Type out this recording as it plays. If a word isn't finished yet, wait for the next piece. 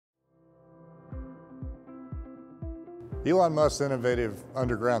Elon Musk's innovative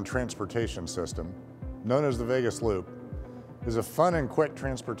underground transportation system, known as the Vegas Loop, is a fun and quick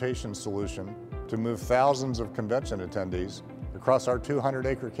transportation solution to move thousands of convention attendees across our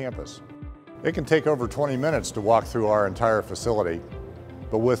 200-acre campus. It can take over 20 minutes to walk through our entire facility,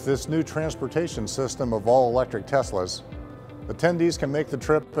 but with this new transportation system of all-electric Teslas, attendees can make the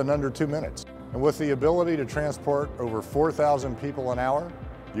trip in under 2 minutes. And with the ability to transport over 4,000 people an hour,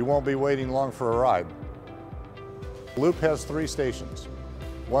 you won't be waiting long for a ride. The Loop has 3 stations,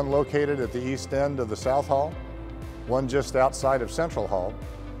 one located at the east end of the South Hall, one just outside of Central Hall,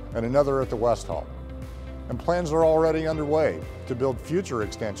 and another at the West Hall. And plans are already underway to build future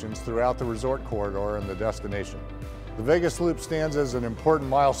extensions throughout the resort corridor and the destination. The Vegas Loop stands as an important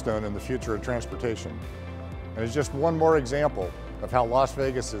milestone in the future of transportation, and is just one more example of how Las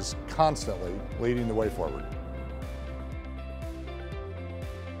Vegas is constantly leading the way forward.